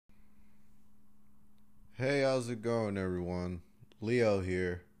Hey, how's it going, everyone? Leo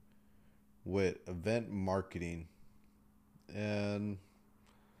here with event marketing. And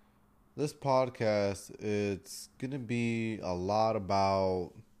this podcast, it's going to be a lot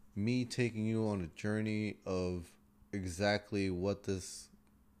about me taking you on a journey of exactly what this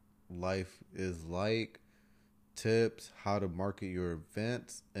life is like, tips, how to market your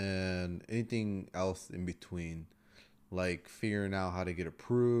events, and anything else in between, like figuring out how to get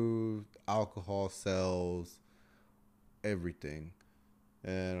approved, alcohol sales, everything.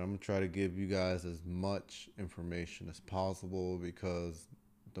 And I'm gonna try to give you guys as much information as possible because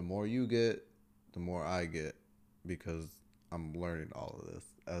the more you get, the more I get because I'm learning all of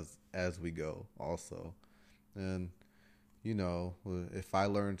this as we go also. And if I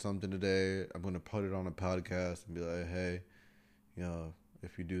learn something today, I'm gonna put it on a podcast and be like, hey, you know,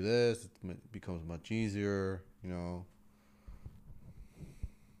 if you do this, it becomes much easier.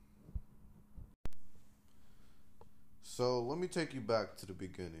 So let me take you back to the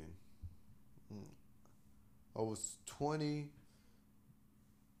beginning. I was 20.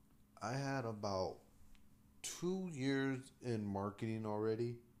 I had about 2 years in marketing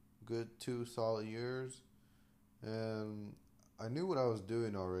already, good 2 solid years, and I knew what I was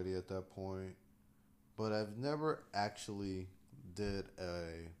doing already at that point, but I've never actually did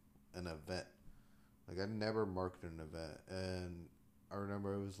an event. Like I never marketed an event, and I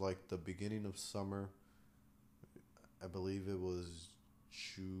remember it was like the beginning of summer. I believe it was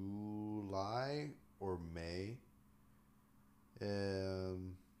July or May,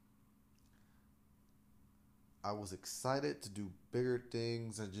 and I was excited to do bigger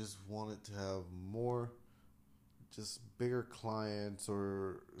things. I just wanted to have more, just bigger clients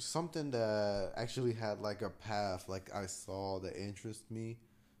or something that actually had like a path, like I saw that interested me.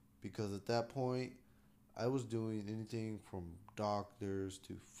 Because at that point, I was doing anything from doctors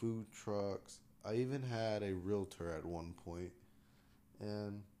to food trucks. I even had a realtor at one point.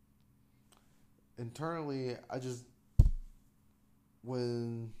 And internally,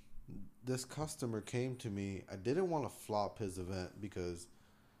 when this customer came to me, I didn't want to flop his event because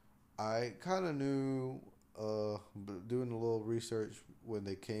I kind of knew, doing a little research when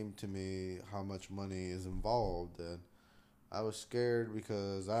they came to me, how much money is involved. And I was scared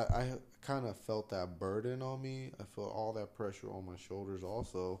because I kind of felt that burden on me. I felt all that pressure on my shoulders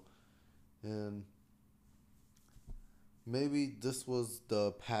also. And maybe this was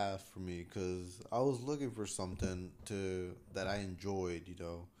the path for me because I was looking for something that I enjoyed,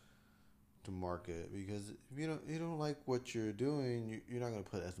 to market. Because if you don't like what you're doing, you're not gonna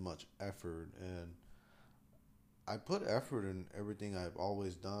put as much effort. And I put effort in everything I've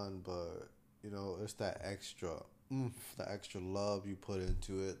always done, but it's that extra the extra love you put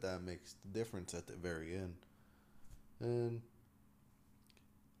into it that makes the difference at the very end. And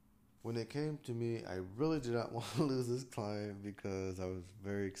when it came to me, I really did not want to lose this client because I was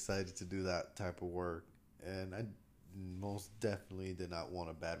very excited to do that type of work. And I most definitely did not want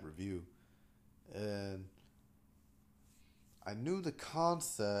a bad review. And I knew the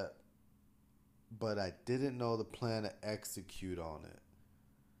concept, but I didn't know the plan to execute on it.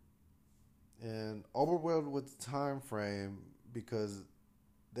 And overwhelmed with the time frame because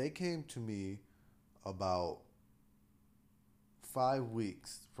they came to me about 5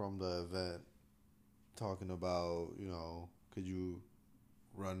 weeks from the event talking about, could you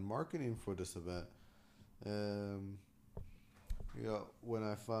run marketing for this event? And, when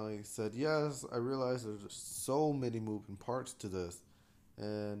I finally said yes, I realized there's so many moving parts to this.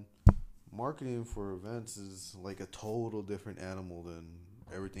 And marketing for events is like a total different animal than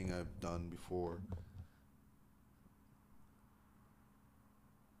everything I've done before.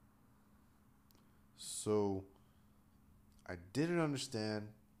 So I didn't understand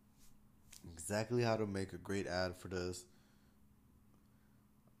exactly how to make a great ad for this.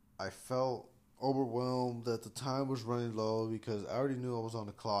 I felt overwhelmed that the time was running low because I already knew I was on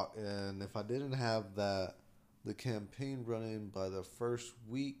the clock, and if I didn't have the campaign running by the first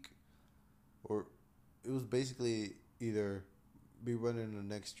week, or it was basically either be running the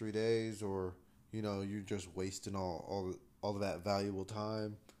next 3 days, or you're just wasting all of that valuable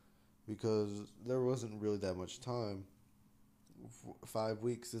time because there wasn't really that much time. 5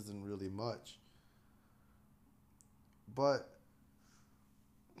 weeks isn't really much, but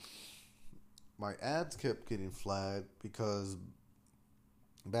my ads kept getting flagged because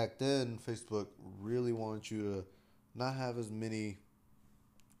back then Facebook really wanted you to not have as many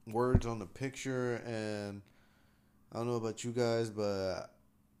words on the picture. And I don't know about you guys, but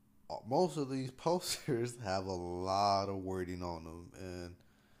most of these posters have a lot of wording on them. And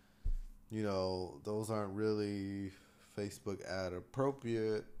those aren't really Facebook ad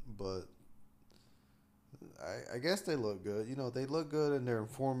appropriate, but I guess they look good. They look good and they're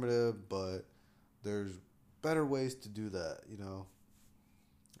informative, but there's better ways to do that.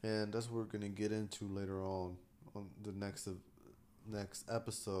 And that's what we're gonna get into later on the next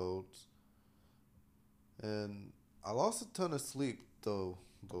episodes. And I lost a ton of sleep though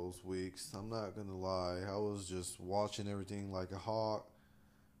those weeks. I'm not gonna lie. I was just watching everything like a hawk.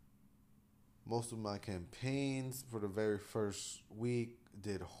 Most of my campaigns for the very first week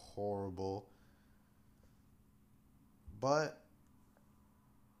did horrible. But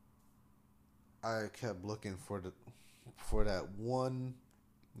I kept looking for that one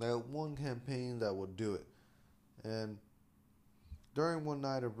campaign that would do it. And during one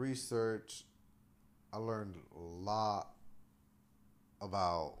night of research, I learned a lot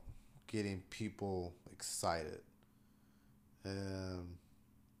about getting people excited. And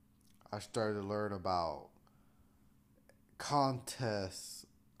I started to learn about contests,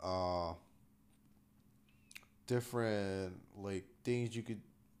 different like things you could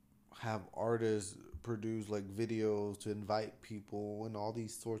have artists produce, like videos to invite people, and all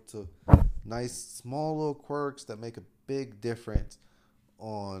these sorts of nice small little quirks that make a big difference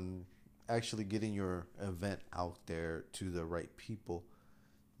on actually getting your event out there to the right people.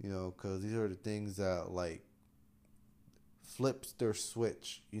 Because these are the things that like flips their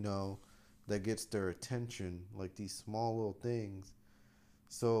switch, that gets their attention, like these small little things.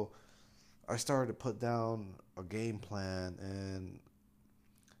 So I started to put down a game plan, and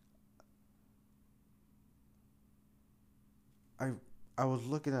I was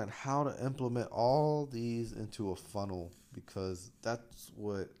looking at how to implement all these into a funnel, because that's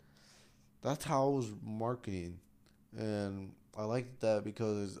how I was marketing. And I liked that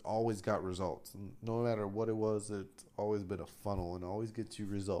because it's always got results. And no matter what it was, it's always been a funnel and always gets you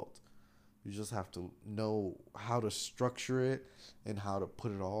results. You just have to know how to structure it and how to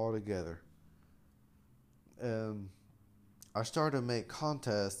put it all together. And I started to make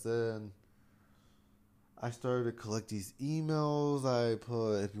contests, and I started to collect these emails. I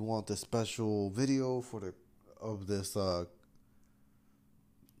put, if you want the special video of this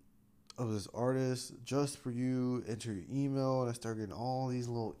artist just for you, enter your email. And I start getting all these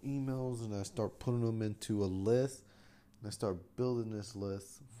little emails, and I start putting them into a list, and I start building this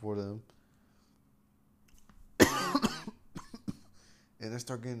list for them. And I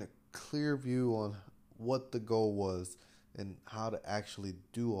start getting a clear view on what the goal was and how to actually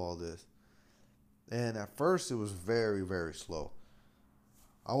do all this. And at first it was very, very slow.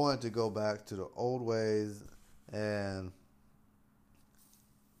 I wanted to go back to the old ways, and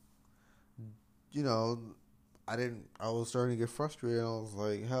I was starting to get frustrated. I was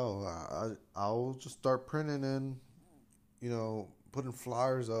like, hell, I'll just start printing and, putting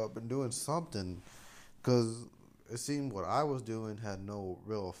flyers up and doing something, because it seemed what I was doing had no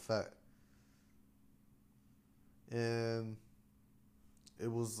real effect. And it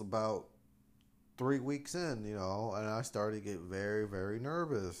was about 3 weeks in, and I started to get very, very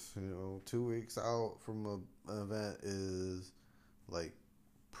nervous. 2 weeks out from an event is like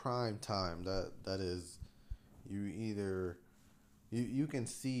prime time. That is, you can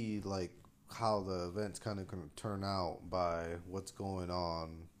see like how the event's kind of going to turn out by what's going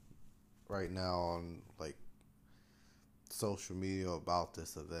on right now on like social media about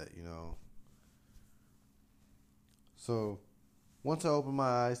this event. So once I opened my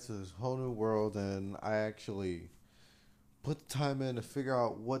eyes to this whole new world, and I actually put the time in to figure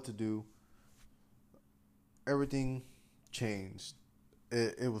out what to do, everything changed.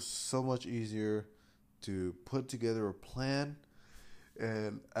 It was so much easier to put together a plan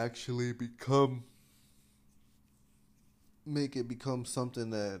and actually make it become something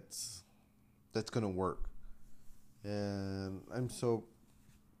that's gonna work. And I'm so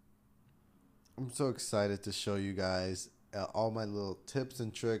excited to show you guys all my little tips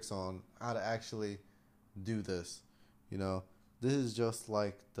and tricks on how to actually do this. This is just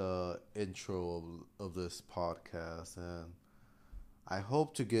like the intro of this podcast, and I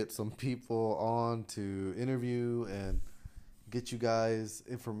hope to get some people on to interview and get you guys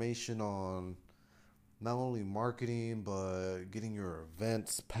information on not only marketing, but getting your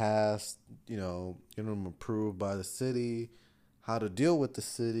events passed, getting them approved by the city, how to deal with the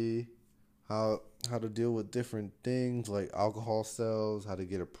city, how to deal with different things like alcohol sales, how to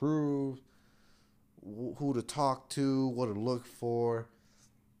get approved, who to talk to, what to look for,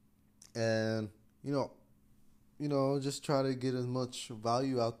 and just try to get as much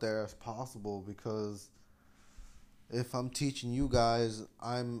value out there as possible, because if I'm teaching you guys,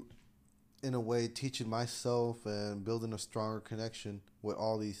 I'm in a way teaching myself and building a stronger connection with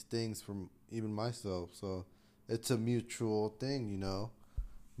all these things from even myself. So it's a mutual thing,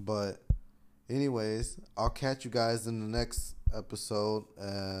 but Anyways, I'll catch you guys in the next episode,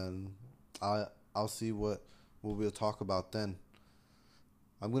 and I'll see what we'll talk about then.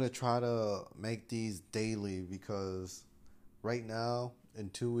 I'm gonna try to make these daily because right now in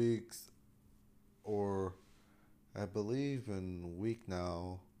 2 weeks, or I believe in a week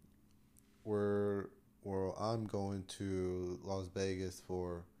now, we're where I'm going to Las Vegas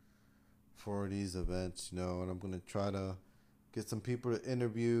for these events, and I'm gonna try to get some people to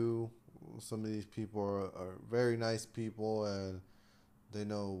interview. Some of these people are very nice people, and they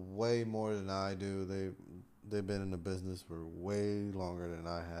know way more than I do. They've been in the business for way longer than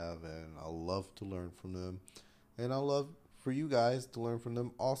I have, and I love to learn from them, and I love for you guys to learn from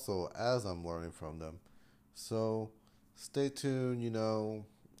them also as I'm learning from them. So stay tuned,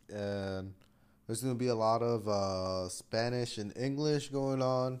 and there's going to be a lot of Spanish and English going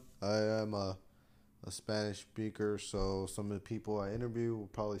on. I am a Spanish speaker, so some of the people I interview will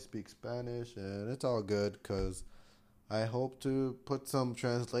probably speak Spanish, and it's all good because I hope to put some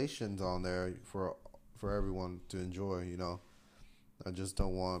translations on there for everyone to enjoy. I just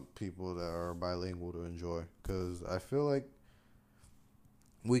don't want people that are bilingual to enjoy because I feel like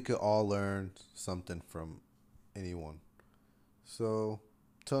we could all learn something from anyone. So,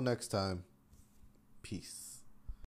 till next time, peace.